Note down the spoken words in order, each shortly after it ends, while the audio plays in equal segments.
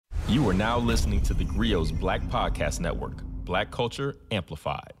You are now listening to the Grio's Black Podcast Network, Black Culture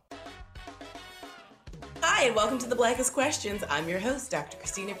Amplified. Hi, and welcome to The Blackest Questions. I'm your host, Dr.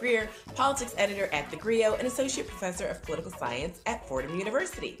 Christina Greer, politics editor at The Grio and associate professor of political science at Fordham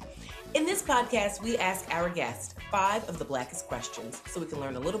University. In this podcast, we ask our guests 5 of the blackest questions so we can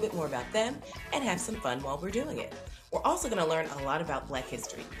learn a little bit more about them and have some fun while we're doing it. We're also going to learn a lot about Black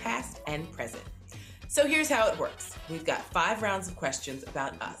history, past and present. So here's how it works. We've got 5 rounds of questions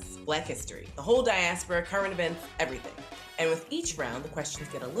about us, Black history, the whole diaspora, current events, everything. And with each round, the questions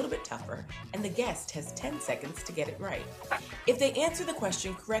get a little bit tougher, and the guest has 10 seconds to get it right. If they answer the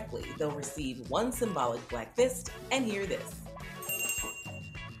question correctly, they'll receive 1 symbolic black fist and hear this.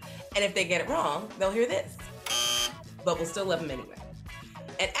 And if they get it wrong, they'll hear this. But we'll still love them anyway.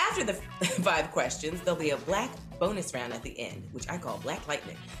 And after the 5 questions, there'll be a black bonus round at the end, which I call Black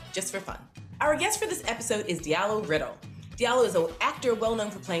Lightning, just for fun. Our guest for this episode is Diallo Riddle. Diallo is an actor well known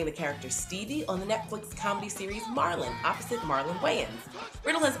for playing the character Stevie on the Netflix comedy series Marlon, opposite Marlon Wayans.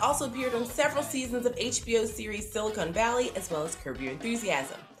 Riddle has also appeared on several seasons of HBO's series Silicon Valley, as well as Curb Your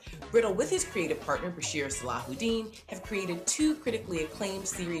Enthusiasm. Riddle, with his creative partner Bashir Salahuddin, have created 2 critically acclaimed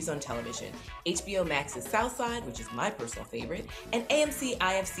series on television, HBO Max's Southside, which is my personal favorite, and AMC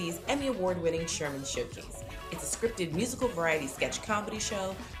IFC's Emmy Award-winning Sherman Showcase. It's a scripted musical variety sketch comedy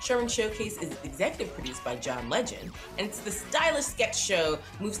show. Sherman Showcase is executive produced by John Legend, and it's the stylish sketch show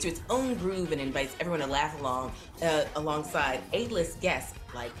moves to its own groove and invites everyone to laugh along alongside A-list guests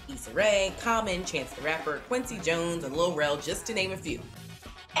like Issa Rae, Common, Chance the Rapper, Quincy Jones, and Lil Rel, just to name a few.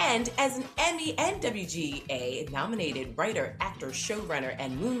 And as an Emmy and WGA-nominated writer, actor, showrunner,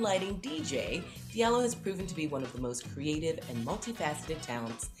 and moonlighting DJ, Diallo has proven to be one of the most creative and multifaceted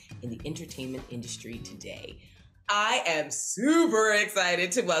talents in the entertainment industry today. I am super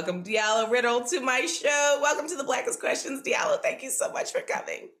excited to welcome Diallo Riddle to my show. Welcome to The Blackest Questions, Diallo. Thank you so much for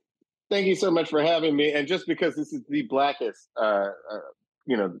coming. Thank you so much for having me. And just because this is the blackest,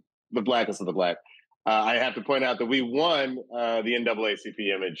 the blackest of the black, I have to point out that we won the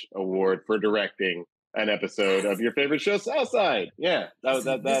NAACP Image Award for directing an episode of your favorite show, Southside. Yeah, that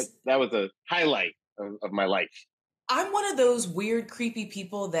was a highlight of my life. I'm one of those weird, creepy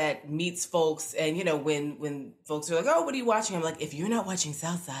people that meets folks, and when folks are like, "Oh, what are you watching?" I'm like, "If you're not watching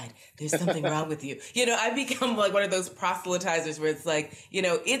Southside, there's something wrong with you." I become like one of those proselytizers where it's like,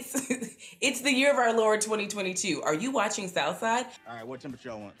 it's the year of our Lord 2022. Are you watching Southside? All right, what temperature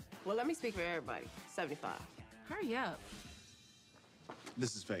y'all want? Well, let me speak for everybody. 75. Hurry up.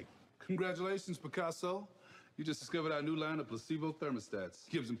 This is fake. Congratulations, Picasso. You just discovered our new line of placebo thermostats.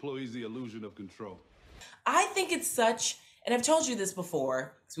 Gives employees the illusion of control. I think it's such, and I've told you this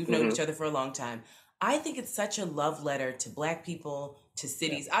before, because we've known each other for a long time, I think it's such a love letter to Black people, to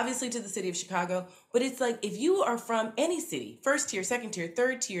cities, obviously to the city of Chicago, but it's like if you are from any city, 1st tier, 2nd tier,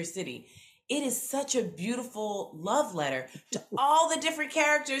 3rd tier city, it is such a beautiful love letter to all the different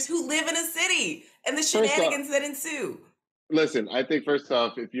characters who live in a city and the shenanigans that ensue. Listen, I think first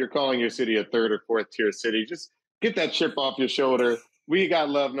off, if you're calling your city a 3rd or 4th tier city, just get that chip off your shoulder. We got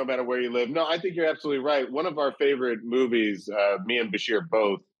love no matter where you live. No, I think you're absolutely right. One of our favorite movies, me and Bashir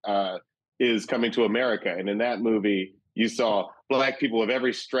both, is Coming to America. And in that movie, you saw Black people of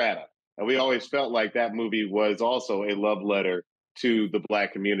every strata. And we always felt like that movie was also a love letter to the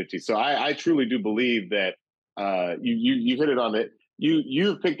Black community. So I truly do believe that you hit it on it.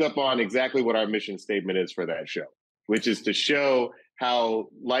 You've picked up on exactly what our mission statement is for that show, which is to show how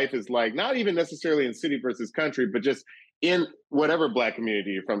life is like, not even necessarily in city versus country, but just in whatever Black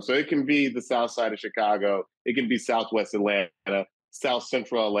community you're from. So it can be the South Side of Chicago, it can be Southwest Atlanta, South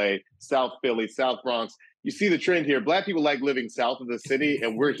Central LA, South Philly, South Bronx. You see the trend here. Black people like living south of the city,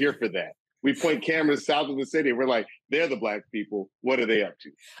 and we're here for that. We point cameras south of the city, and we're like, they're the Black people. What are they up to?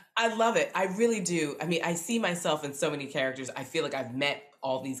 I love it. I really do. I mean, I see myself in so many characters. I feel like I've met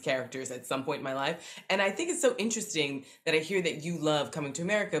all these characters at some point in my life. And I think it's so interesting that I hear that you love Coming to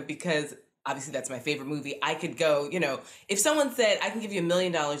America because obviously that's my favorite movie. I could go, if someone said, I can give you $1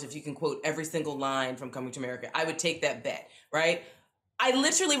 million if you can quote every single line from Coming to America, I would take that bet, right? I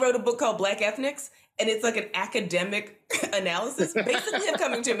literally wrote a book called Black Ethnics, and it's like an academic analysis basically of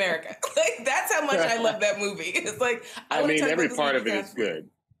Coming to America. Like, that's how much I love that movie. It's like, I mean, every part of it is good.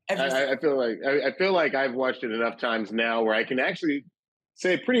 I feel like I've watched it enough times now where I can actually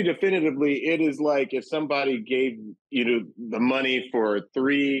say pretty definitively, it is like if somebody gave the money for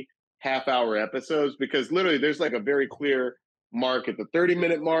 3 half-hour episodes, because literally there's like a very clear mark at the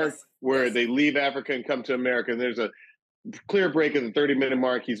 30-minute mark where they leave Africa and come to America, and there's a clear break at the 30-minute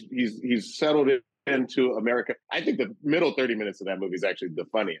mark. He's settled into America. I think the middle 30 minutes of that movie is actually the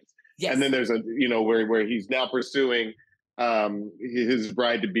funniest. Yes. And then there's where he's now pursuing his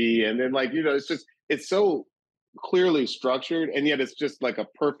bride to be, and then like it's so clearly structured, and yet it's just like a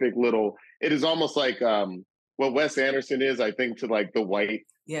perfect little. It is almost like what Wes Anderson is, I think, to like the white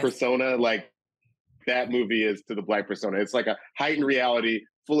persona, like that movie is to the black persona. It's like a heightened reality,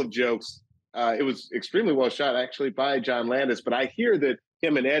 full of jokes. It was extremely well shot, actually, by John Landis. But I hear that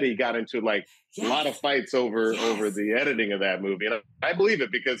him and Eddie got into like a lot of fights over the editing of that movie, and I believe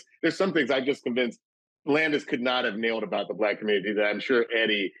it because there's some things I just convinced Landis could not have nailed about the black community that I'm sure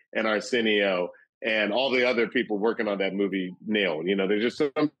Eddie and Arsenio and all the other people working on that movie nailed. There's just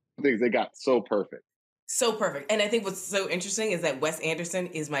some things they got so perfect. So perfect. And I think what's so interesting is that Wes Anderson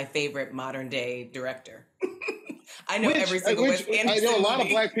is my favorite modern day director. I know every single Wes Anderson I know a lot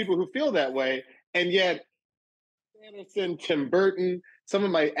movie. of black people who feel that way, and yet Anderson, Tim Burton, some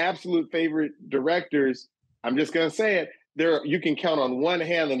of my absolute favorite directors, I'm just going to say it, you can count on one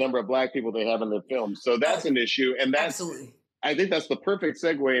hand the number of black people they have in their films. So that's an issue, and absolutely. I think that's the perfect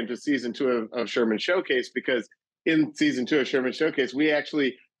segue into season 2 of Sherman Showcase, because in season 2 of Sherman Showcase, we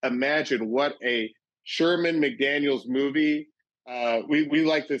actually imagine what a Sherman McDaniels movie. We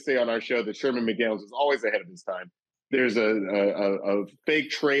like to say on our show that Sherman McDaniels is always ahead of his time. There's a fake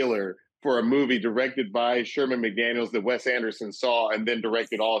trailer for a movie directed by Sherman McDaniels that Wes Anderson saw and then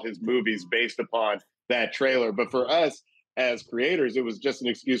directed all his movies based upon that trailer. But for us as creators, it was just an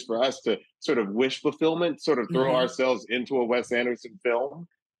excuse for us to sort of wish fulfillment, sort of throw ourselves into a Wes Anderson film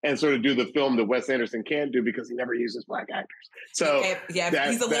and sort of do the film that Wes Anderson can't do because he never uses black actors. So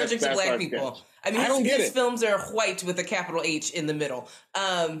he's allergic to black people. Sketch. I mean, I don't get his it. films are white with a capital H in the middle.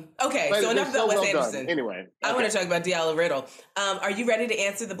 Okay, But so enough about Wes Anderson. Anyway, I want to talk about Diallo Riddle. Are you ready to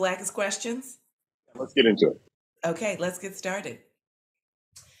answer the blackest questions? Let's get into it. Okay, let's get started.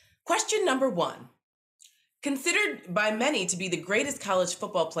 Question number 1. Considered by many to be the greatest college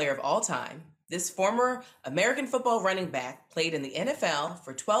football player of all time, this former American football running back played in the NFL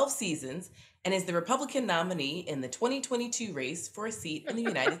for 12 seasons and is the Republican nominee in the 2022 race for a seat in the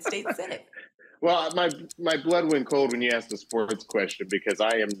United States Senate. Well, my blood went cold when you asked a sports question because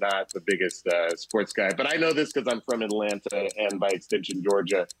I am not the biggest sports guy. But I know this because I'm from Atlanta and by extension,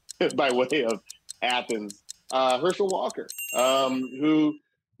 Georgia, by way of Athens. Herschel Walker, who,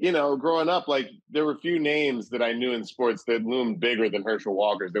 growing up, like there were few names that I knew in sports that loomed bigger than Herschel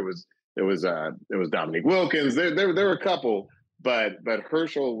Walker. There was Dominique Wilkins. There were a couple, but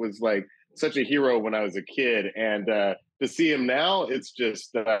Herschel was like such a hero when I was a kid, and to see him now, it's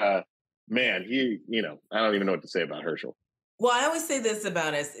just man. I don't even know what to say about Herschel. Well, I always say this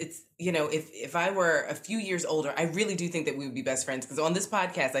about us. It's, if I were a few years older, I really do think that we would be best friends. Because on this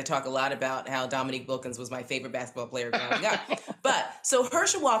podcast, I talk a lot about how Dominique Wilkins was my favorite basketball player growing up. But so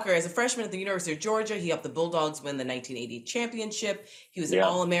Herschel Walker, as a freshman at the University of Georgia, he helped the Bulldogs win the 1980 championship. He was an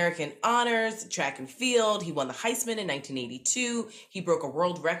All-American honors, track and field. He won the Heisman in 1982. He broke a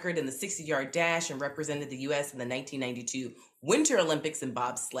world record in the 60-yard dash and represented the U.S. in the 1992 Winter Olympics in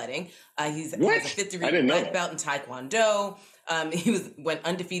bobsledding. He has a 5th-degree black belt in Taekwondo. He went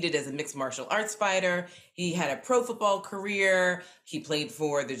undefeated as a mixed martial arts fighter. He had a pro football career. He played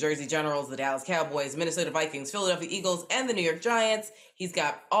for the Jersey Generals, the Dallas Cowboys, Minnesota Vikings, Philadelphia Eagles, and the New York Giants. He's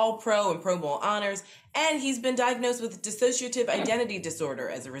got all pro and Pro Bowl honors. And he's been diagnosed with dissociative identity disorder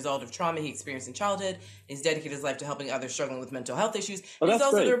as a result of trauma he experienced in childhood. He's dedicated his life to helping others struggling with mental health issues. He's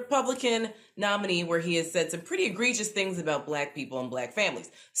also the Republican nominee where he has said some pretty egregious things about black people and black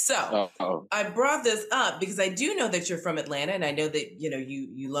families. So I brought this up because I do know that you're from Atlanta, and I know that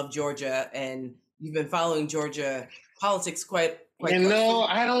you love Georgia and you've been following Georgia politics quite closely.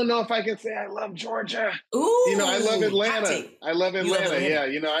 I don't know if I can say I love Georgia. Ooh, I love Atlanta. I love Atlanta.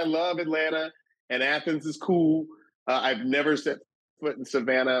 Atlanta. I love Atlanta. And Athens is cool. I've never set foot in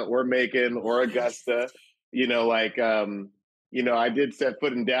Savannah or Macon or Augusta. I did set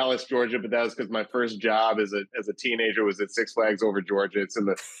foot in Dallas, Georgia, but that was because my first job as a teenager was at Six Flags Over Georgia. It's in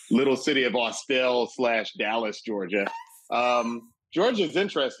the little city of Austell/Dallas, Georgia. Georgia's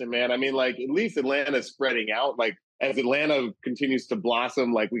interesting, man. I mean, like at least Atlanta's spreading out. Like as Atlanta continues to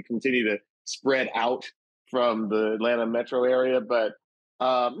blossom, like we continue to spread out from the Atlanta metro area, but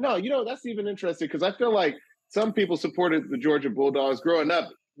that's even interesting because I feel like some people supported the Georgia Bulldogs growing up.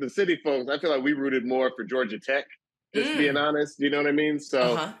 The city folks, I feel like we rooted more for Georgia Tech, just being honest. You know what I mean?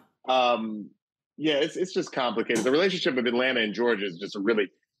 So, it's just complicated. The relationship of Atlanta and Georgia is just a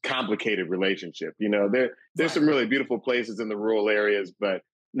really complicated relationship. There's some really beautiful places in the rural areas, but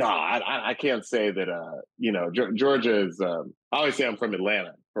no, I can't say that. Georgia is. I always say I'm from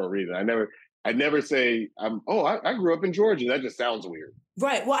Atlanta for a reason. I never say I grew up in Georgia. That just sounds weird.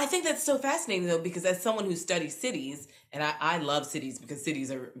 Right. Well, I think that's so fascinating, though, because as someone who studies cities, and I love cities because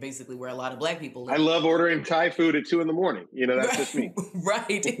cities are basically where a lot of Black people I live. love ordering Thai food at 2 a.m. That's Right, just me.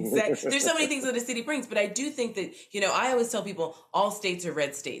 right, exactly. There's so many things that a city brings, but I do think that, I always tell people all states are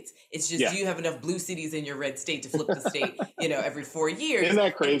red states. It's just Yeah. you have enough blue cities in your red state to flip the state, every 4 years. Isn't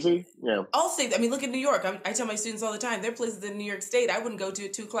that crazy? Yeah. All states, I mean, look at New York. I tell my students all the time, there are places in New York State I wouldn't go to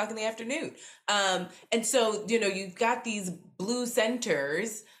at 2:00 in the afternoon. And so, you've got these blue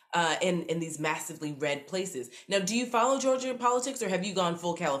centers in these massively red places. Now, do you follow Georgia politics or have you gone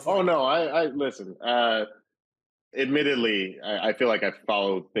full California? Oh, no, I listen. Admittedly, I feel like I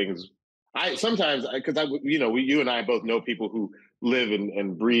follow things. Because you and I both know people who live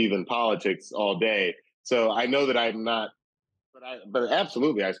and breathe in politics all day. So I know that I'm not, but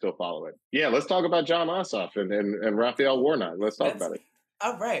absolutely, I still follow it. Yeah, let's talk about John Ossoff and Raphael Warnock. Let's talk about it.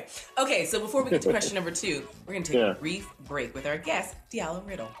 All right. Okay, so before we get to question number 2, we're going to take a brief break with our guest, Diallo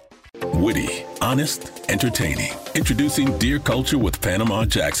Riddle. Witty, honest, entertaining. Introducing Dear Culture with Panama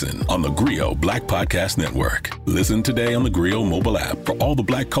Jackson on the Griot Black Podcast Network. Listen today on the Griot mobile app for all the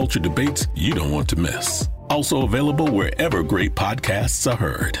Black culture debates you don't want to miss. Also available wherever great podcasts are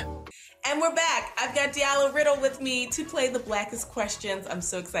heard. And we're back. I've got Diallo Riddle with me to play the Blackest Questions. I'm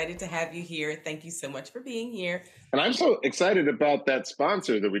so excited to have you here. Thank you so much for being here. And I'm so excited about that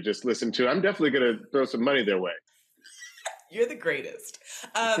sponsor that we just listened to. I'm definitely going to throw some money their way. You're the greatest.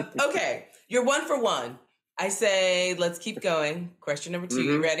 Okay, you're 1 for 1. I say, let's keep going. Question number 2,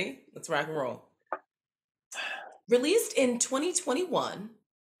 You ready? Let's rock and roll. Released in 2021,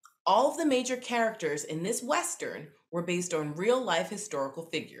 all of the major characters in this Western were based on real-life historical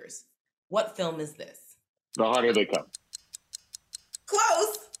figures. What film is this? The Harder They Come.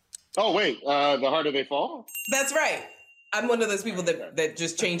 Close. Oh, wait. The Harder They Fall? That's right. I'm one of those people that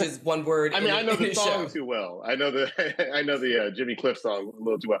just changes one word. I mean, I know the song show. too well. I know the Jimmy Cliff song a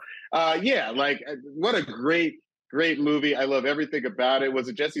little too well. What a great movie. I love everything about it. Was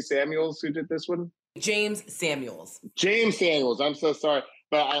it Jesse Samuels who did this one? James Samuels. I'm so sorry,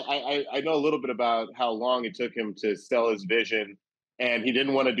 but I know a little bit about how long it took him to sell his vision, and he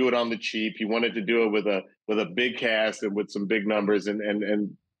didn't want to do it on the cheap. He wanted to do it with a big cast and with some big numbers,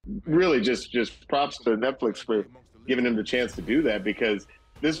 and really just props to Netflix for giving him the chance to do that, because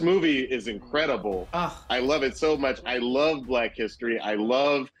this movie is incredible. I love it so much. I love Black history. I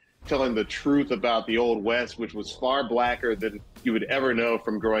love telling the truth about the Old West, which was far blacker than you would ever know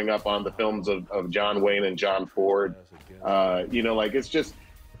from growing up on the films of John Wayne and John Ford.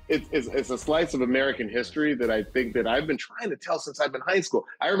 It's a slice of American history that I think that I've been trying to tell since I've been in high school.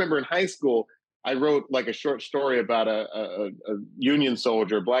 I remember in high school, I wrote like a short story about a Union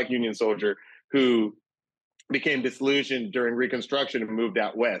soldier, Black Union soldier, who became disillusioned during Reconstruction and moved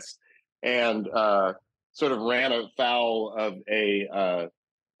out west, and sort of ran afoul of a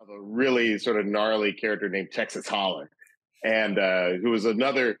really sort of gnarly character named Texas Holler, and who was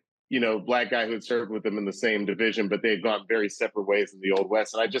another Black guy who had served with them in the same division, but they had gone very separate ways in the Old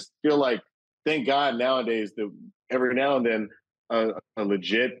West. And I just feel like, thank God nowadays that every now and then a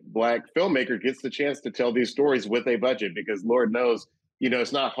legit Black filmmaker gets the chance to tell these stories with a budget, because Lord knows,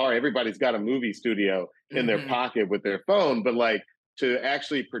 it's not hard. Everybody's got a movie studio in their pocket with their phone, but like to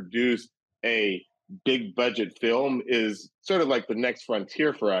actually produce a big budget film is sort of like the next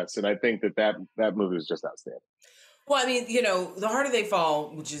frontier for us. And I think that movie was just outstanding. Well, I mean, The Harder They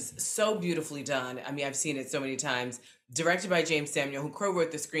Fall, which is so beautifully done. I mean, I've seen it so many times. Directed by James Samuel, who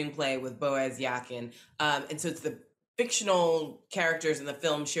co-wrote the screenplay with Boaz Yakin. And so it's the fictional characters in the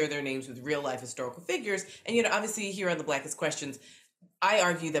film share their names with real-life historical figures. And, obviously here on The Blackest Questions, I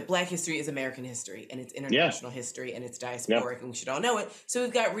argue that Black history is American history, and it's international history, and it's diasporic, and we should all know it. So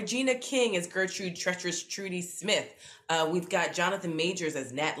we've got Regina King as Gertrude Treacherous Trudy Smith. We've got Jonathan Majors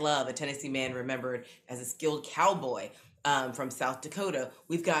as Nat Love, a Tennessee man remembered as a skilled cowboy from South Dakota.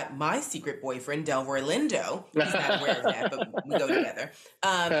 We've got my secret boyfriend, Delroy Lindo. He's not aware of that, but we go together.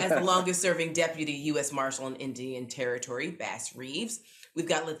 As the longest-serving deputy U.S. Marshal in Indian Territory, Bass Reeves. We've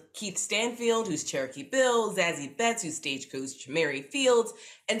got Keith Stanfield, who's Cherokee Bill, Zazie Betts, who's Stagecoach Mary Fields.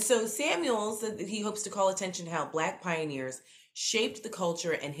 And so Samuel said that he hopes to call attention to how Black pioneers shaped the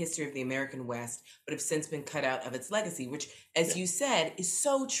culture and history of the American West, but have since been cut out of its legacy, which, as you said, is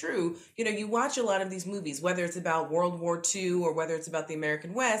so true. You watch a lot of these movies, whether it's about World War II or whether it's about the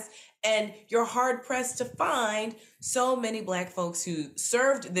American West, and you're hard-pressed to find so many Black folks who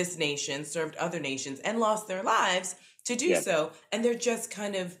served this nation, served other nations, and lost their lives to do so, and they're just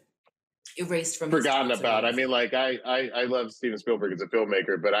kind of erased from forgotten about. I mean, like I love Steven Spielberg as a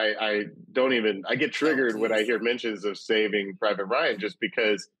filmmaker, but I don't even, I get triggered when I hear mentions of Saving Private Ryan, just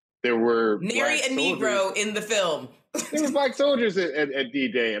because there were Nary black a soldiers. Negro in the film. There were black soldiers at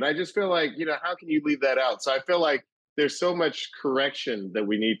D-Day, and I just feel like, how can you leave that out? So I feel like there's so much correction that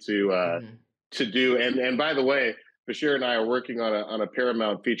we need to do. And by the way, Bashir and I are working on a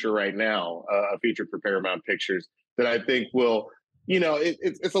Paramount feature right now, a feature for Paramount Pictures that I think will,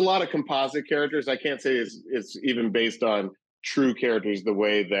 it's a lot of composite characters. I can't say it's even based on true characters the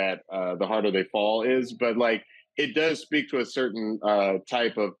way that The Harder They Fall is, but like it does speak to a certain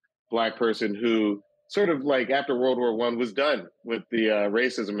type of black person who sort of like after World War I was done with the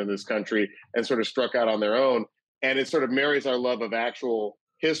racism in this country and sort of struck out on their own. And it sort of marries our love of actual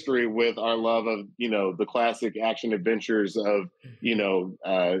history with our love of, the classic action adventures of,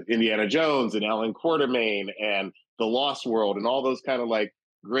 Indiana Jones and Alan Quatermain and The Lost World and all those kind of like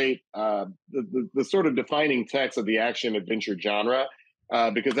great, the sort of defining text of the action adventure genre,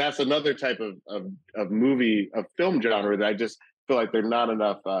 because that's another type of movie, of film genre that I just feel like there are not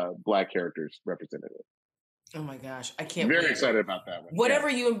enough black characters represented. Oh my gosh, I can't Very wait. excited about that one. Whatever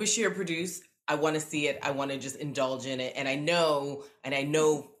you and Bashir produce, I want to see it. I want to just indulge in it. And I know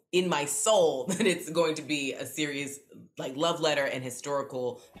in my soul that it's going to be a serious like love letter and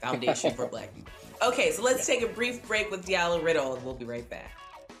historical foundation for black people. Okay, so let's take a brief break with Diallo Riddle and we'll be right back.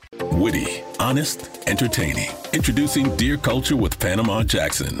 Witty, honest, entertaining. Introducing Dear Culture with Panama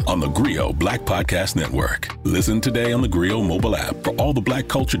Jackson on the Griot Black Podcast Network. Listen today on the Griot mobile app for all the black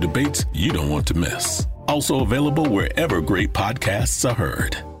culture debates you don't want to miss. Also available wherever great podcasts are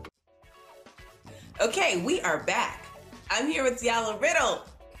heard. Okay, we are back. I'm here with Diallo Riddle,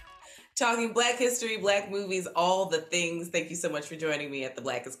 talking Black history, Black movies, all the things. Thank you so much for joining me at the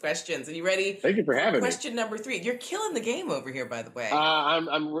Blackest Questions. Are you ready? Thank you for having me. Question number 3. You're killing the game over here, by the way.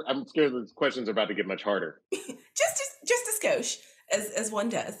 I'm scared the questions are about to get much harder. just a skosh, as one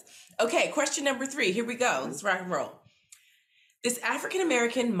does. Okay, question number 3. Here we go. Let's rock and roll. This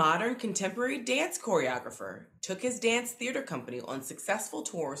African-American modern contemporary dance choreographer took his dance theater company on successful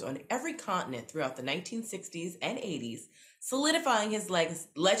tours on every continent throughout the 1960s and 80s, solidifying his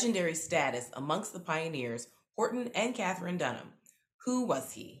legendary status amongst the pioneers, Horton and Katherine Dunham. Who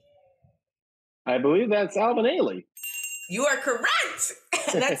was he? I believe that's Alvin Ailey. You are correct!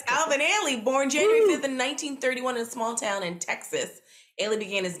 That's Alvin Ailey, born January 5th in 1931 in a small town in Texas. Ailey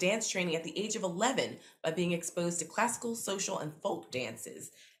began his dance training at the age of 11 by being exposed to classical, social, and folk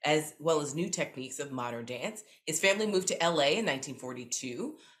dances, as well as new techniques of modern dance. His family moved to LA in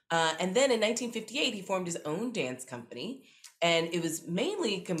 1942, and then in 1958, he formed his own dance company, and it was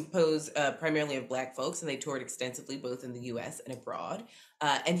mainly composed primarily of Black folks, and they toured extensively both in the U.S. and abroad.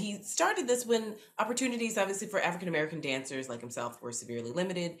 And he started this when opportunities, obviously, for African-American dancers like himself were severely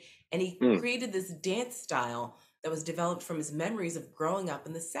limited, and he created this dance style that was developed from his memories of growing up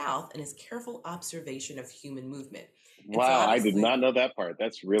in the South and his careful observation of human movement. Wow, I did not know that part.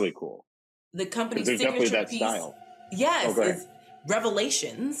 That's really cool. The company's there's signature definitely that piece, style. yes, is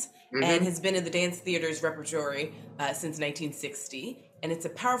Revelations, Mm-hmm. and has been in the dance theater's repertory since 1960. And it's a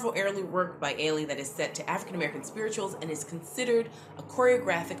powerful early work by Ailey that is set to African-American spirituals and is considered a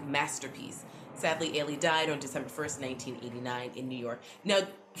choreographic masterpiece. Sadly, Ailey died on December 1st, 1989 in New York. Now,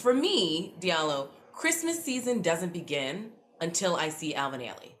 for me, Diallo, Christmas season doesn't begin until I see Alvin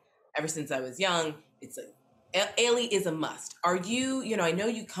Ailey. Ever since I was young, it's Ailey is a must. Are you, I know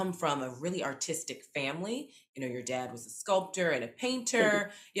you come from a really artistic family. Your dad was a sculptor and a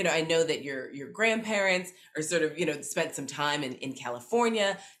painter. I know that your grandparents are sort of, spent some time in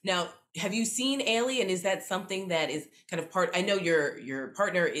California. Now, have you seen Ailey, and is that something that is kind of part? I know your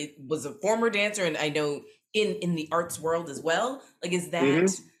partner was a former dancer, and I know in the arts world as well. Like, is that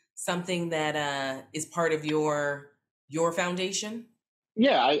something that is part of your foundation?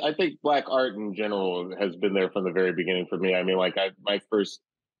 Yeah, I think Black art in general has been there from the very beginning for me. I mean, like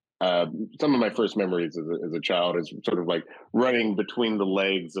some of my first memories as a child is sort of like running between the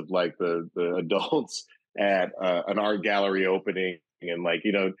legs of like the adults at an art gallery opening. And like,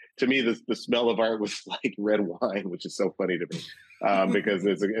 to me, the smell of art was like red wine, which is so funny to me. Because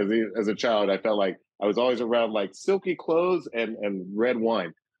as a child, I felt like I was always around like silky clothes and red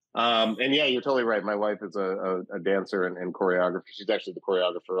wine. And yeah, you're totally right. My wife is a dancer and choreographer. She's actually the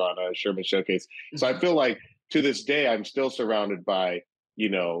choreographer on Sherman Showcase. So I feel like to this day, I'm still surrounded by,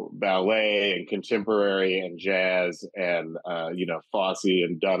 ballet and contemporary and jazz and, Fosse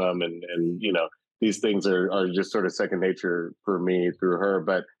and Dunham and these things are just sort of second nature for me through her.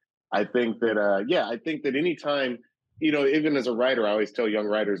 But I think that, I think that anytime, even as a writer, I always tell young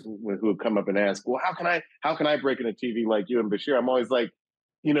writers who have come up and ask, well, how can I break into TV like you and Bashir? I'm always like,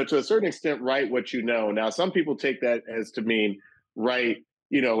 to a certain extent, write what you know. Now, some people take that as to mean write,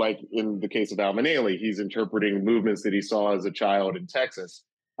 like in the case of Alvin Ailey, he's interpreting movements that he saw as a child in Texas.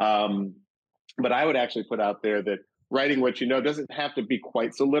 But I would actually put out there that writing what you know doesn't have to be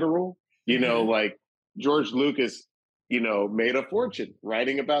quite so literal. Like George Lucas, made a fortune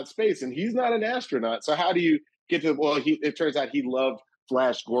writing about space, and he's not an astronaut. So how do you get to? Well, it turns out he loved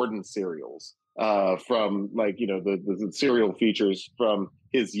Flash Gordon serials from the serial features from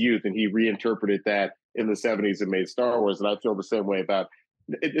his youth, and he reinterpreted that in the 70s and made Star Wars. And I feel the same way about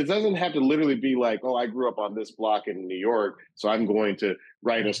it. It doesn't have to literally be like, oh, I grew up on this block in New York, so I'm going to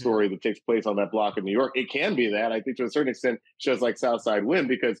write a story that takes place on that block in New York. It can be that. I think to a certain extent, shows like Southside Wind,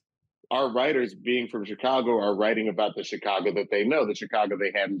 because our writers, being from Chicago, are writing about the Chicago that they know, the Chicago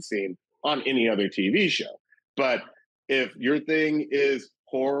they haven't seen on any other TV show. But if your thing is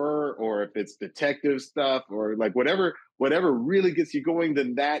horror, or if it's detective stuff, or like whatever really gets you going,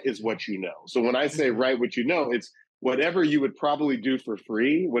 then that is what you know. So when I say write what you know, it's whatever you would probably do for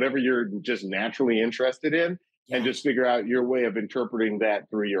free, whatever you're just naturally interested in, and just figure out your way of interpreting that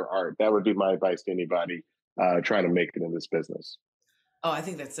through your art. That would be my advice to anybody trying to make it in this business. Oh, I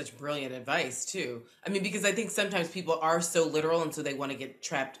think that's such brilliant advice too. I mean, because I think sometimes people are so literal, and so they want to get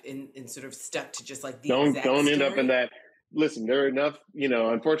trapped in sort of stuck to just like the exact don't end story. up in that. Listen, there are enough,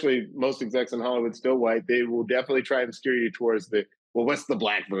 unfortunately, most execs in Hollywood still white. They will definitely try and steer you towards what's the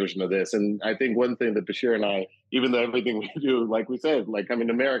black version of this? And I think one thing that Bashir and I, even though everything we do, like we said, like coming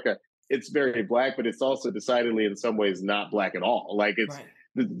to America, it's very black, but it's also decidedly in some ways not black at all. Like it's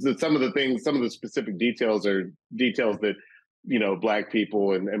some of the specific details are details that, black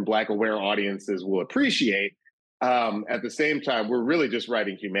people and black aware audiences will appreciate. At the same time, we're really just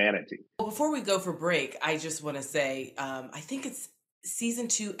writing humanity. Well, before we go for break, I just want to say, I think it's season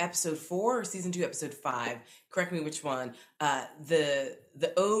 2, episode 4 or season 2, episode 5. Correct me which one. The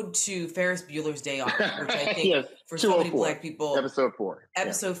ode to Ferris Bueller's Day Off, which I think yes, for so many black people. Episode 4.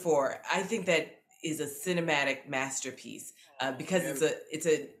 Episode 4. I think that is a cinematic masterpiece because it's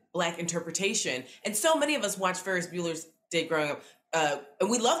a black interpretation. And so many of us watched Ferris Bueller's Day growing up. And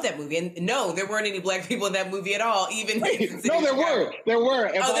we love that movie. And no, there weren't any black people in that movie at all. Even no, there were.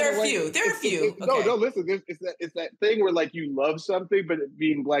 And there are a few. There are a few. Okay. No, listen. It's that thing where like you love something, but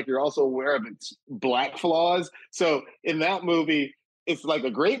being black, you're also aware of its black flaws. So in that movie, it's like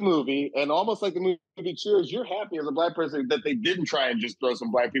a great movie, and almost like the movie Cheers, you're happy as a black person that they didn't try and just throw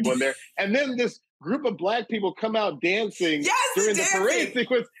some black people in there. And then this group of black people come out dancing during the parade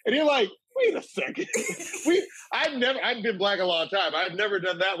sequence, and you're like, wait a second. I've been black a long time. I've never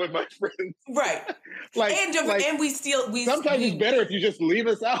done that with my friends. Right. And we sometimes it's better if you just leave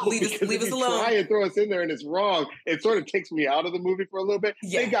us out. Leave us alone. Try and throw us in there and it's wrong. It sort of takes me out of the movie for a little bit.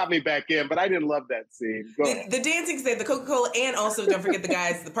 Yeah. They got me back in, but I didn't love that scene. The dancing scene, the Coca-Cola, and also don't forget the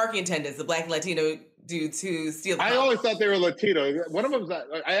guys, the parking attendants, the black Latino dudes who steal the I always thought they were Latino. One of them was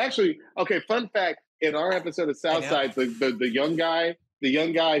fun fact, in our episode of Southside, the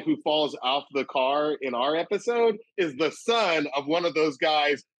young guy who falls off the car in our episode is the son of one of those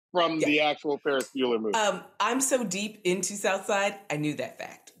guys from the actual Ferris Bueller movie. I'm so deep into Southside, I knew that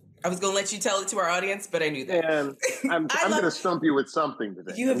fact. I was going to let you tell it to our audience, but I knew that. And I'm going to stump you with something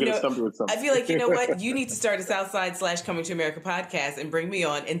today. I feel like, you know what? You need to start a Southside/Coming to America podcast and bring me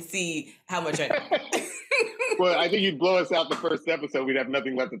on and see how much I know. Well, I think you'd blow us out the first episode. We'd have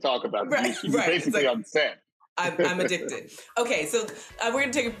nothing left to talk about. Right, You'd be basically on set. I'm addicted. Okay, so we're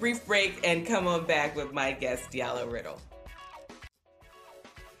going to take a brief break and come on back with my guest, Diallo Riddle.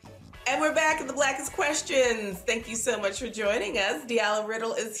 And we're back at the Blackest Questions. Thank you so much for joining us. Diallo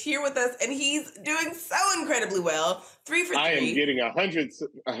Riddle is here with us, and he's doing so incredibly well. 3 for 3. I am getting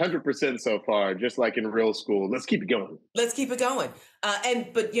 100% so far, just like in real school. Let's keep it going. Let's keep it going.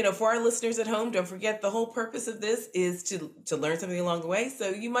 But for our listeners at home, don't forget the whole purpose of this is to learn something along the way. So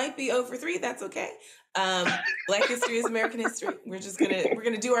you might be 0 for 3. That's okay. Black history is American history. We're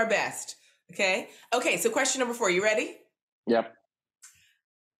gonna do our best. Okay. So question number 4. You ready? Yep.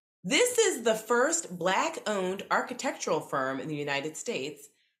 This is the first Black-owned architectural firm in the United States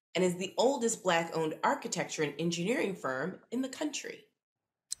and is the oldest Black-owned architecture and engineering firm in the country.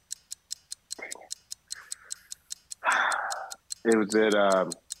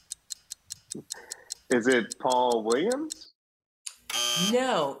 Is it Paul Williams?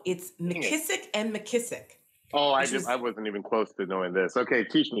 No, it's McKissick and McKissick. Oh, I wasn't even close to knowing this. Okay,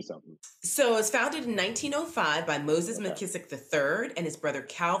 teach me something. So it was founded in 1905 by Moses McKissick III and his brother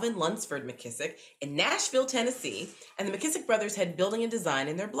Calvin Lunsford McKissick in Nashville, Tennessee. And the McKissick brothers had building and design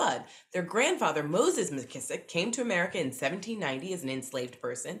in their blood. Their grandfather, Moses McKissick, came to America in 1790 as an enslaved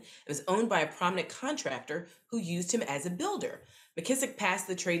person. It was owned by a prominent contractor who used him as a builder. McKissick passed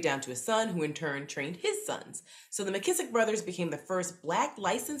the trade down to his son, who in turn trained his sons. So the McKissick brothers became the first Black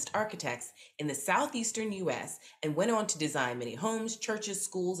licensed architects in the southeastern U.S. U.S. and went on to design many homes, churches,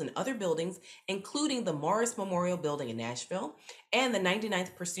 schools, and other buildings, including the Morris Memorial Building in Nashville and the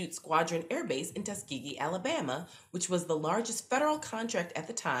 99th Pursuit Squadron Air Base in Tuskegee, Alabama, which was the largest federal contract at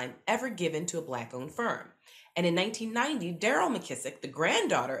the time ever given to a Black-owned firm. And in 1990, Daryl McKissick, the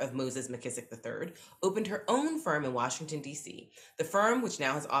granddaughter of Moses McKissick III, opened her own firm in Washington, D.C. The firm, which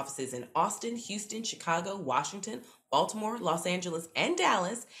now has offices in Austin, Houston, Chicago, Washington, Baltimore, Los Angeles, and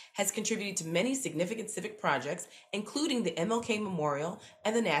Dallas, has contributed to many significant civic projects, including the MLK Memorial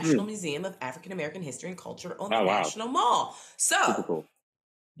and the National Museum of African American History and Culture on the National Mall. So, cool.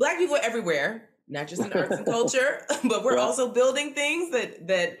 Black people are everywhere, not just in arts and culture, but we're also building things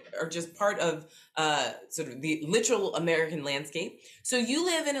that are just part of sort of the literal American landscape. So you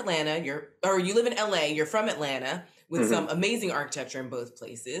live in Atlanta, you live in LA, you're from Atlanta, with some amazing architecture in both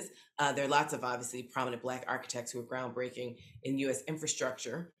places. There are lots of obviously prominent Black architects who are groundbreaking in U.S.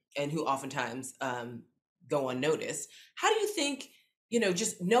 infrastructure and who oftentimes go unnoticed. How do you think,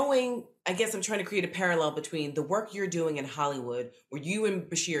 just knowing, I guess I'm trying to create a parallel between the work you're doing in Hollywood, where you and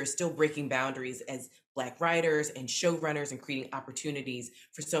Bashir are still breaking boundaries as Black writers and showrunners and creating opportunities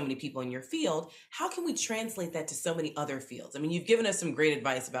for so many people in your field. How can we translate that to so many other fields? I mean, you've given us some great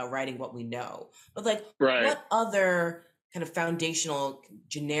advice about writing what we know, but what other kind of foundational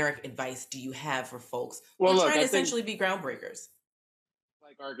generic advice do you have for folks who are trying to essentially be groundbreakers?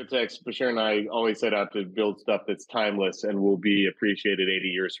 Like architects, Bashir and I always set out to build stuff that's timeless and will be appreciated 80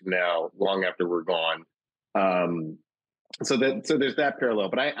 years from now, long after we're gone. So there's that parallel.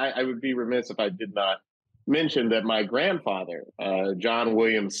 But I would be remiss if I did not mention that my grandfather, John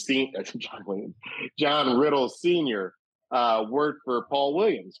Riddle Sr., worked for Paul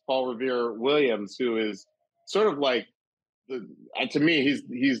Revere Williams, who is sort of like, to me,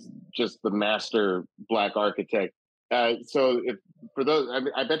 he's just the master Black architect. So for those,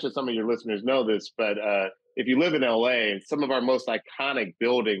 I bet you some of your listeners know this, but if you live in LA, some of our most iconic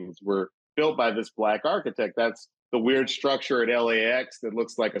buildings were built by this Black architect. That's the weird structure at LAX that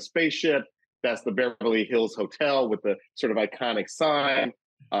looks like a spaceship. That's the Beverly Hills Hotel with the sort of iconic sign.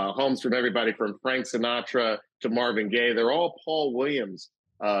 Homes from everybody from Frank Sinatra to Marvin Gaye. They're all Paul Williams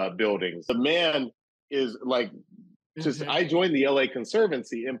buildings. The man is like, I joined the LA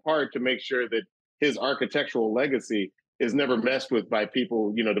Conservancy in part to make sure that his architectural legacy is never messed with by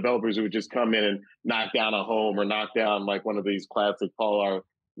people, developers who would just come in and knock down a home or knock down like one of these classic Paul R.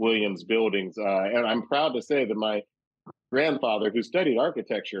 Williams buildings. And I'm proud to say that my grandfather, who studied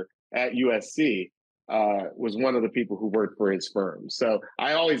architecture at USC, was one of the people who worked for his firm. So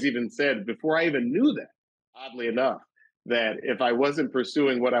I always even said, before I even knew that, oddly enough, that if I wasn't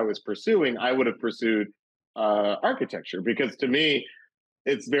pursuing what I was pursuing, I would have pursued architecture, because to me,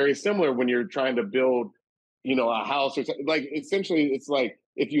 it's very similar when you're trying to build, a house or something. Like, essentially, it's like,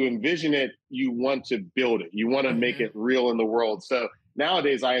 if you envision it, you want to build it. You want to make it real in the world. So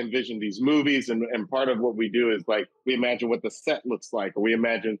nowadays I envision these movies, and part of what we do is like, we imagine what the set looks like, or we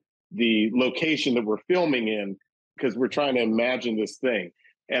imagine the location that we're filming in, because we're trying to imagine this thing.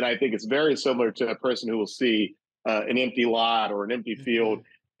 And I think it's very similar to a person who will see an empty lot or an empty field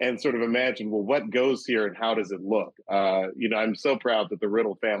and sort of imagine, well, what goes here and how does it look? I'm so proud that the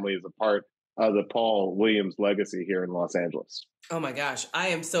Riddle family is a part of the Paul Williams legacy here in Los Angeles. Oh my gosh, I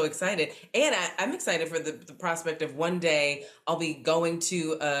am so excited. And I'm excited for the prospect of one day I'll be going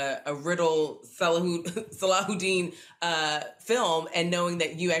to a Riddle Salahuddin film and knowing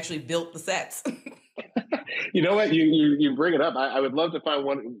that you actually built the sets. You know what? You bring it up. I would love to find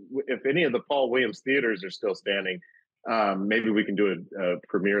one. If any of the Paul Williams theaters are still standing, maybe we can do a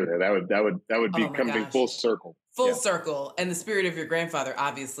premiere there. That would be coming full circle. Full circle. And the spirit of your grandfather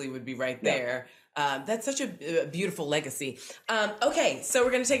obviously would be right there. That's such a beautiful legacy. Okay, so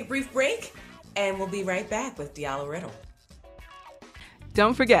we're going to take a brief break, and we'll be right back with Diallo Riddle.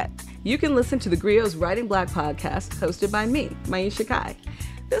 Don't forget, you can listen to the Griot's Writing Black podcast hosted by me, Maisha Kai.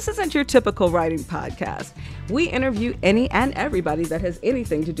 This isn't your typical writing podcast. We interview any and everybody that has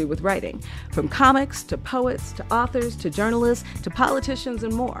anything to do with writing, from comics to poets to authors to journalists to politicians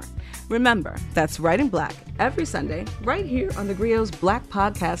and more. Remember, that's Writing Black every Sunday right here on the Griot's Black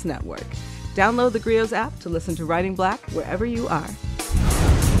Podcast Network. Download the Griot's app to listen to Writing Black wherever you are.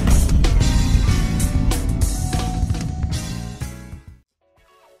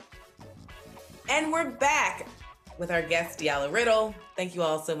 And we're back with our guest, Diallo Riddle. Thank you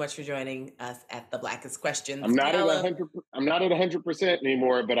all so much for joining us at The Blackest Questions. I'm not at 100%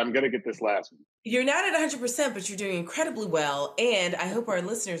 anymore, but I'm going to get this last one. You're not at 100%, but you're doing incredibly well. And I hope our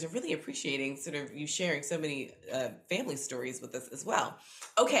listeners are really appreciating sort of you sharing so many family stories with us as well.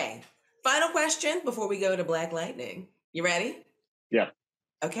 Okay, final question before we go to Black Lightning. You ready? Yeah.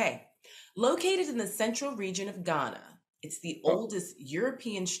 Okay. Located in the central region of Ghana, it's the oldest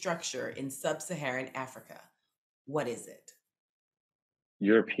European structure in sub-Saharan Africa. What is it?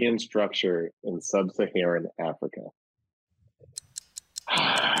 European structure in sub-Saharan Africa.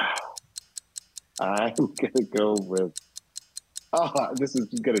 I'm gonna go with. Oh, this is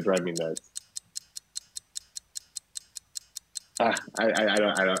gonna drive me nuts. I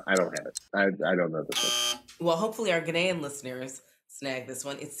don't have it. I don't know this one. Well, hopefully our Ghanaian listeners snag this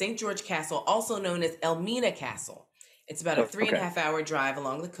one. It's St. George Castle, also known as Elmina Castle. It's about a 3.5-hour drive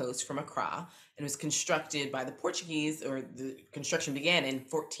along the coast from Accra, and was constructed by the Portuguese, or the construction began in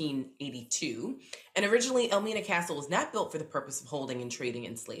 1482. And originally, Elmina Castle was not built for the purpose of holding and trading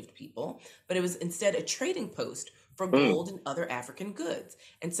enslaved people, but it was instead a trading post for gold and other African goods.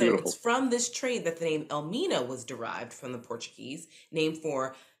 And so It's from this trade that the name Elmina was derived from the Portuguese, named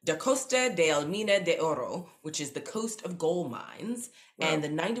for Da Costa de Elmina de Oro, which is the coast of gold mines. Wow. And the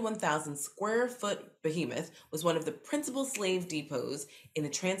 91,000 square foot behemoth was one of the principal slave depots in the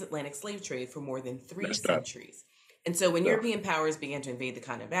transatlantic slave trade for more than 3 centuries. And so when European powers began to invade the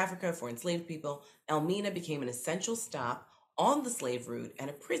continent of Africa for enslaved people, Elmina became an essential stop on the slave route and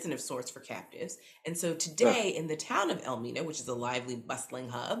a prison of sorts for captives. And so today in the town of Elmina, which is a lively, bustling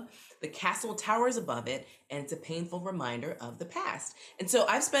hub, the castle towers above it, and it's a painful reminder of the past. And so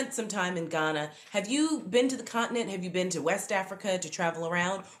I've spent some time in Ghana. Have you been to the continent? Have you been to West Africa to travel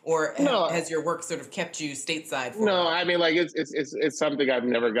around? Or has your work sort of kept you stateside? No, I mean, like, it's something I've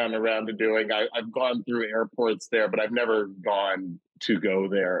never gotten around to doing. I've gone through airports there, but I've never gone to go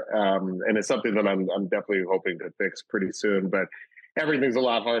there. And it's something that I'm definitely hoping to fix pretty soon. But everything's a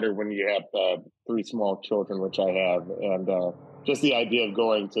lot harder when you have 3 small children, which I have. And just the idea of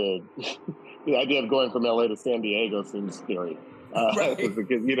going from LA to San Diego seems scary. Because the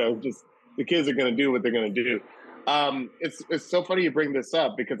kids, just the kids are going to do what they're going to do. It's so funny you bring this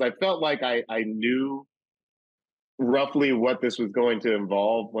up, because I felt like I knew roughly what this was going to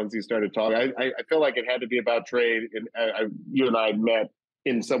involve once you started talking. I feel like it had to be about trade. And you and I met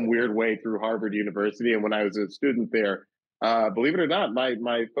in some weird way through Harvard University. And when I was a student there, believe it or not,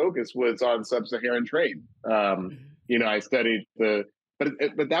 my focus was on sub-Saharan trade. I studied but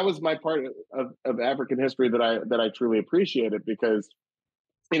that was my part of African history that I truly appreciated, because,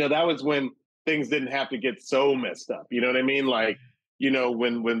 that was when things didn't have to get so messed up. You know what I mean? Like,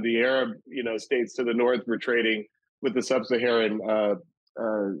 when the Arab, states to the north were trading with the sub-Saharan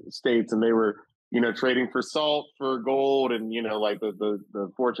states, and they were, trading for salt, for gold, and, like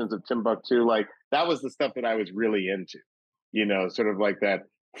the fortunes of Timbuktu. Like, that was the stuff that I was really into, sort of like that,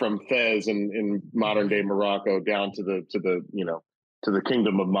 from Fez in modern day Morocco down to the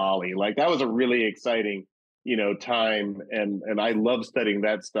kingdom of Mali. Like, that was a really exciting, time. And I love studying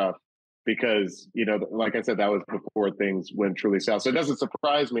that stuff, because, like I said, that was before things went truly south. So it doesn't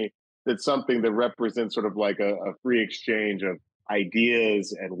surprise me that something that represents sort of like a free exchange of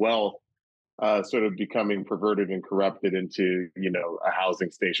ideas and wealth sort of becoming perverted and corrupted into, a housing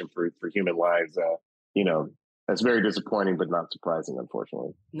station for human lives. That's very disappointing, but not surprising,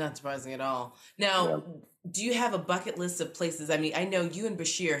 unfortunately. Not surprising at all. Now, do you have a bucket list of places? I mean, I know you and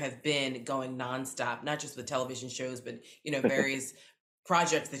Bashir have been going nonstop, not just with television shows, but, various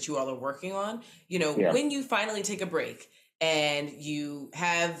projects that you all are working on. When you finally take a break and you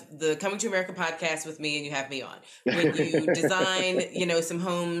have the Coming to America podcast with me and you have me on, when you design, some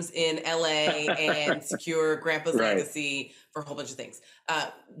homes in LA and secure Grandpa's legacy for a whole bunch of things,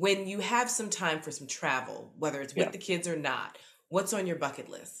 when you have some time for some travel, whether it's with the kids or not, what's on your bucket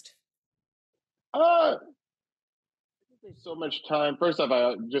list? There's so much time. First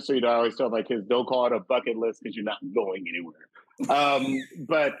off, just so you know, I always tell my kids, don't call it a bucket list, because you're not going anywhere.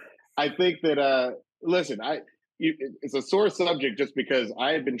 But I think that, listen, it's a sore subject, just because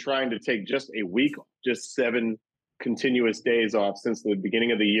I have been trying to take just a week, just 7 continuous days off since the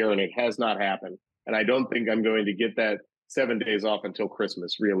beginning of the year, and it has not happened. And I don't think I'm going to get that 7 days off until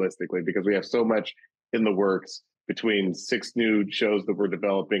Christmas, realistically, because we have so much in the works, between 6 new shows that we're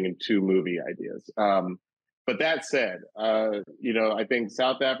developing and 2 movie ideas. But that said, I think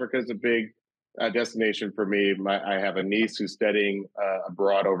South Africa is a big destination for me. I have a niece who's studying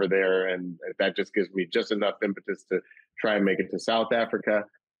abroad over there, and that just gives me just enough impetus to try and make it to South Africa.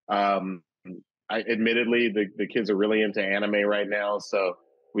 Admittedly, the kids are really into anime right now, so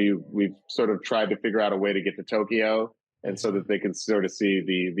we've sort of tried to figure out a way to get to Tokyo, and so that they can sort of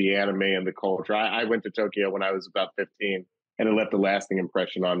see the anime and the culture. I went to Tokyo when I was about 15, and it left a lasting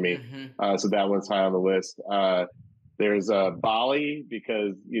impression on me. So that one's high on the list. There's Bali,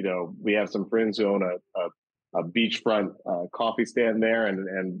 because, we have some friends who own a beachfront coffee stand there.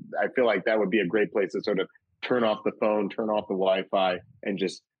 And I feel like that would be a great place to sort of turn off the phone, turn off the Wi-Fi, and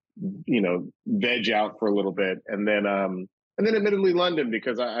just, veg out for a little bit, and then admittedly London,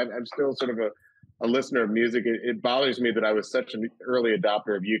 because I'm still sort of a listener of music. It bothers me that I was such an early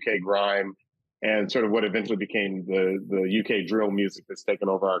adopter of UK grime and sort of what eventually became the UK drill music that's taken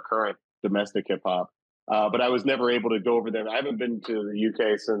over our current domestic hip hop. But I was never able to go over there. I haven't been to the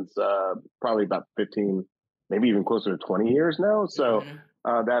UK since probably about 15, maybe even closer to 20 years now. So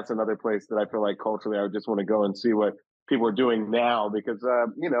that's another place that I feel like culturally I would just want to go and see what people are doing now, because,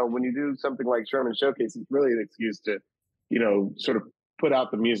 when you do something like Sherman Showcase, it's really an excuse to, sort of put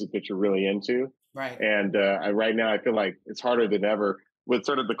out the music that you're really into. Right. And right now I feel like it's harder than ever with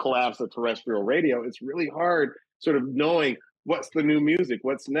sort of the collapse of terrestrial radio. It's really hard sort of knowing what's the new music,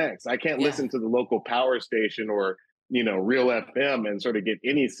 what's next. I can't listen to the local power station or, Real FM and sort of get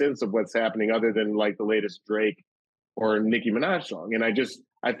any sense of what's happening other than like the latest Drake or Nicki Minaj song. And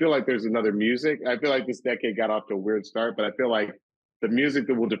I feel like there's another music. I feel like this decade got off to a weird start, but I feel like the music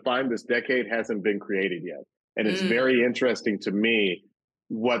that will define this decade hasn't been created yet. And it's very interesting to me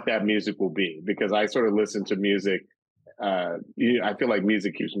what that music will be, because I sort of listen to music. I feel like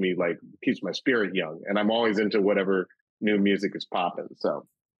music keeps my spirit young, and I'm always into whatever new music is popping. So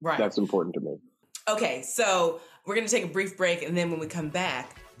that's important to me. Okay, so we're going to take a brief break, and then when we come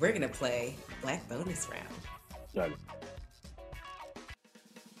back, we're going to play Black Bonus Round. Done.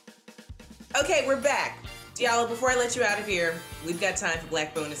 Okay, we're back. Diallo, before I let you out of here, we've got time for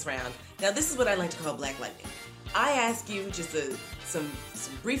Black Bonus Round. Now, this is what I like to call Black Lightning. I ask you just some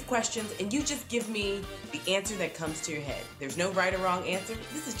brief questions, and you just give me the answer that comes to your head. There's no right or wrong answer.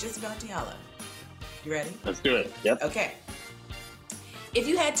 This is just about Diallo. You ready? Let's do it. Yep. Okay. If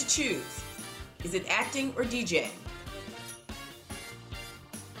you had to choose, is it acting or DJing?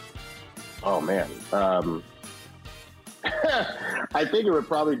 Oh, man. I think it would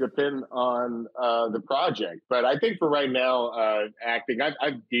probably depend on the project, but I think for right now, acting.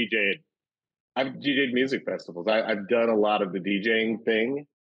 I've DJed music festivals. I've done a lot of the DJing thing,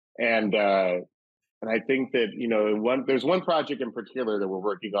 and I think that there's one project in particular that we're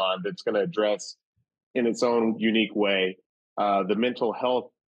working on that's going to address in its own unique way the mental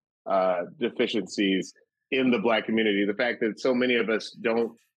health deficiencies in the Black community. The fact that so many of us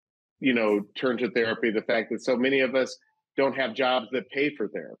don't turn to therapy. The fact that so many of us don't have jobs that pay for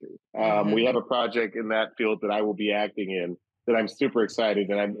therapy. We have a project in that field that I will be acting in that I'm super excited,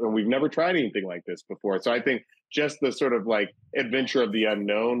 and we've never tried anything like this before. So I think just the sort of like adventure of the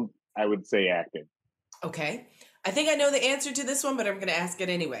unknown, I would say acting. Okay. I think I know the answer to this one, but I'm going to ask it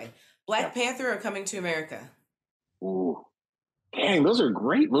anyway. Black Panther or Coming to America? Ooh, dang, those are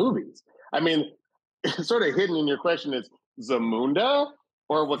great movies. I mean, sort of hidden in your question is Zamunda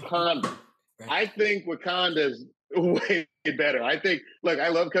or Wakanda? Right. I think Wakanda is way better. I think, look, I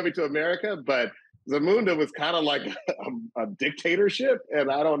love Coming to America, but Zamunda was kind of like a dictatorship,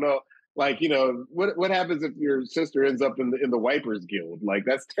 and I don't know, what happens if your sister ends up in the Wipers Guild? Like,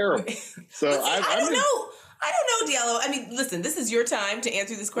 that's terrible. So I don't know. I don't know, Diallo. I mean, listen, this is your time to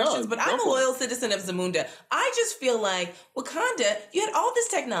answer these questions, but I'm a loyal citizen of Zamunda. I just feel like Wakanda, you had all this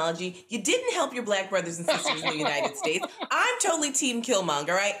technology. You didn't help your Black brothers and sisters in the United States. I'm totally team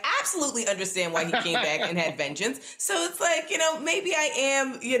Killmonger. I absolutely understand why he came back and had vengeance. So it's like, maybe I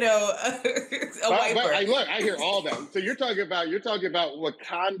am, a wiper. Look, I hear all that. So you're talking about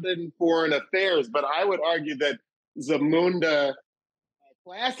Wakandan foreign affairs, but I would argue that Zamunda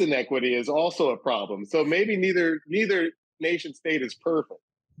class inequity is also a problem. So maybe neither nation state is perfect.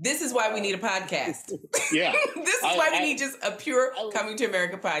 This is why we need a podcast. Yeah. This is why we need just a pure Coming to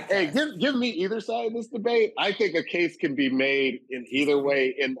America podcast. Hey, give me either side of this debate. I think a case can be made in either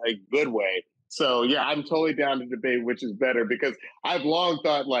way, in a good way. So yeah, I'm totally down to debate which is better, because I've long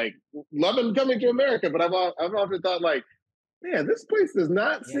thought loving Coming to America, but I've often thought man, this place does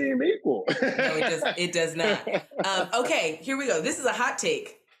not seem equal. No, it does not. Okay, here we go. This is a hot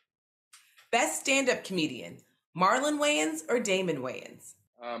take. Best stand-up comedian, Marlon Wayans or Damon Wayans?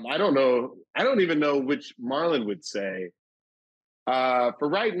 I don't know. I don't even know which Marlon would say. For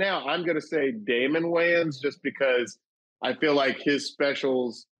right now, I'm going to say Damon Wayans, just because I feel like his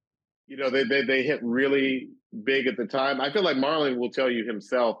specials, they hit really big at the time. I feel like Marlon will tell you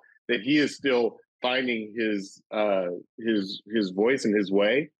himself that he is still finding his voice and his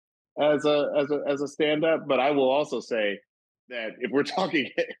way as a stand-up. But I will also say that if we're talking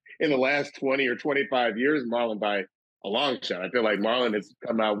in the last 20 or 25 years, Marlon by a long shot. I feel like Marlon has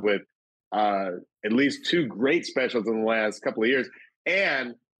come out with at least 2 great specials in the last couple of years.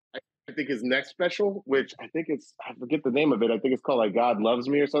 And I think his next special, which I forget the name of it. I think it's called God Loves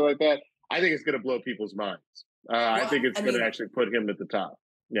Me or something like that. I think it's going to blow people's minds. I think it's going to actually put him at the top.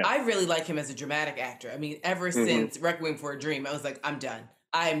 Yeah. I really like him as a dramatic actor. I mean, ever since Requiem for a Dream, I was like, I'm done.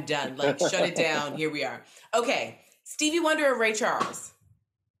 I'm done. Like, shut it down. Here we are. Okay. Stevie Wonder or Ray Charles?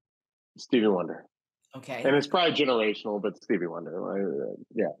 Stevie Wonder. Okay. And it's probably generational, but Stevie Wonder.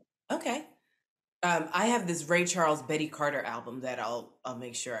 Yeah. Okay. I have this Ray Charles Betty Carter album that I'll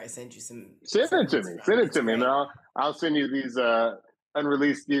make sure I send you some. Send it to me. Send it to me, great. and I'll send you these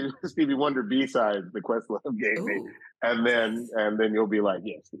unreleased Stevie Wonder B-sides the Questlove gave me, and then you'll be like,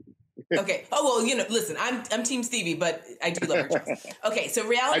 yes. Okay. Oh well, listen, I'm Team Stevie, but I do love Ray Charles. Okay, so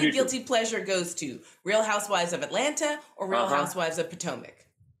reality guilty pleasure goes to Real Housewives of Atlanta or Real Housewives of Potomac.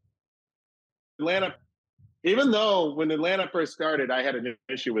 Atlanta. Even though when Atlanta first started, I had an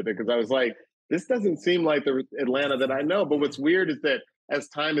issue with it because I was like, this doesn't seem like the Atlanta that I know. But what's weird is that as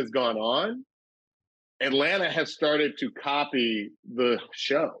time has gone on, Atlanta has started to copy the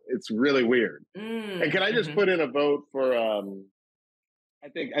show. It's really weird. And can I just put in a vote for? I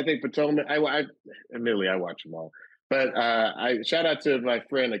think Potomac. Admittedly, I watch them all, but I shout out to my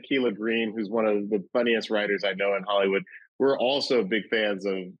friend Akilah Green, who's one of the funniest writers I know in Hollywood. We're also big fans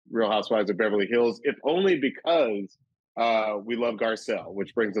of Real Housewives of Beverly Hills, if only because we love Garcelle,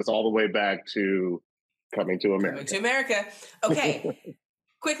 which brings us all the way back to Coming to America. Coming to America. Okay.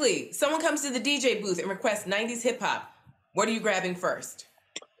 Quickly, someone comes to the DJ booth and requests 90s hip hop. What are you grabbing first?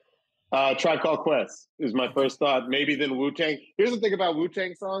 Tribe Called Quest is my first thought. Maybe then Wu-Tang. Here's the thing about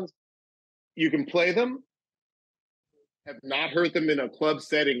Wu-Tang songs. You can play them. Have not heard them in a club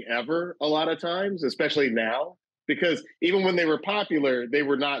setting ever a lot of times, especially now. Because even when they were popular, they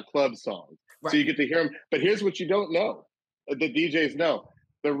were not club songs. Right. So you get to hear them. But here's what you don't know. The DJs know.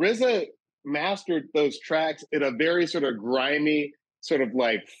 The RZA mastered those tracks in a very sort of grimy, sort of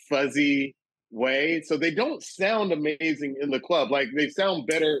like fuzzy way. So they don't sound amazing in the club. Like they sound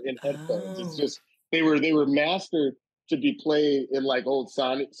better in headphones. It's just, they were mastered to be played in like old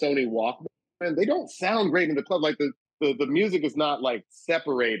Sony Walkman. They don't sound great in the club. Like the music is not like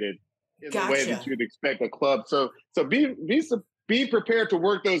separated in the way that you'd expect a club. So be prepared to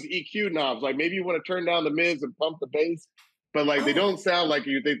work those EQ knobs. Like maybe you want to turn down the mids and pump the bass, but like they don't sound like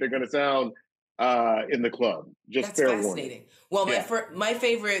you think they're going to sound in the club. Just fair warning. Fascinating. Well, my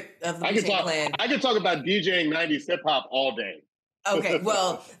favorite of the Wu-Tang Clan. I could talk about DJing 90s hip hop all day. Okay,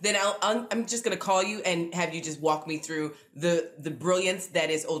 well then I'm just going to call you and have you just walk me through the brilliance that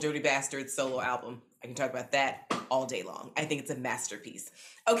is Old Dirty Bastard's solo album. I can talk about that all day long. I think it's a masterpiece.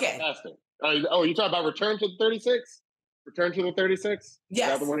 Okay. Fantastic. You talking about Return to the 36? Return to the 36? Yes.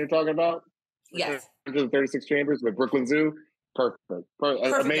 Is that the one you're talking about? Yes. Return to the 36 Chambers with Brooklyn Zoo? Perfect.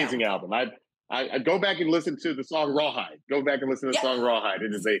 Amazing album. I go back and listen to the song Rawhide. Go back and listen to the song Rawhide.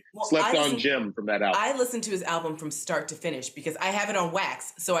 It is a slept-on gem from that album. I listened to his album from start to finish because I have it on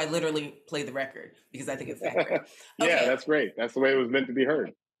wax, so I literally play the record because I think it's that great. Okay. Yeah, that's great. That's the way it was meant to be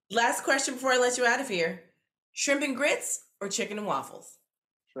heard. Last question before I let you out of here. Shrimp and grits or chicken and waffles?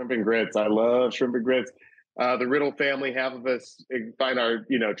 Shrimp and grits. I love shrimp and grits. The Riddle family, half of us find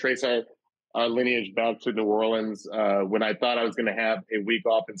trace our lineage back to New Orleans. When I thought I was going to have a week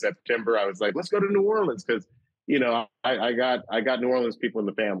off in September, I was like, let's go to New Orleans because, I got New Orleans people in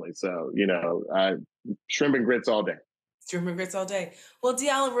the family. So, shrimp and grits all day. Shrimp and grits all day. Well,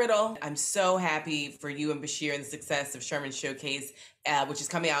 Diallo Riddle, I'm so happy for you and Bashir and the success of Sherman's Showcase, which is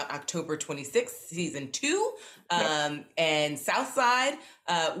coming out October 26th, season 2. And Southside,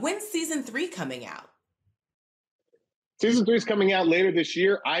 when's season 3 coming out? Season 3 is coming out later this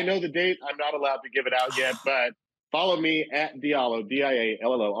year. I know the date. I'm not allowed to give it out yet, but follow me at Diallo,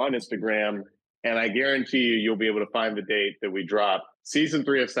 Diallo on Instagram, and I guarantee you'll be able to find the date that we drop. Season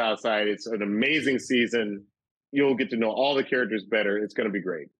 3 of Southside. It's an amazing season. You'll get to know all the characters better. It's going to be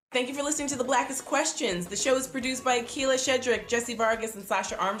great. Thank you for listening to The Blackest Questions. The show is produced by Akilah Shedrick, Jesse Vargas, and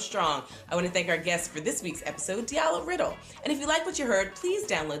Sasha Armstrong. I want to thank our guests for this week's episode, Diallo Riddle. And if you like what you heard, please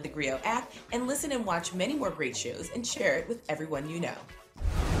download the Griot app and listen and watch many more great shows and share it with everyone you know.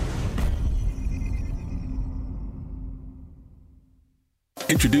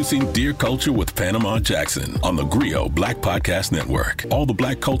 Introducing Dear Culture with Panama Jackson on the Griot Black Podcast Network. All the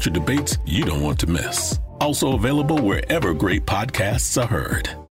Black culture debates you don't want to miss. Also available wherever great podcasts are heard.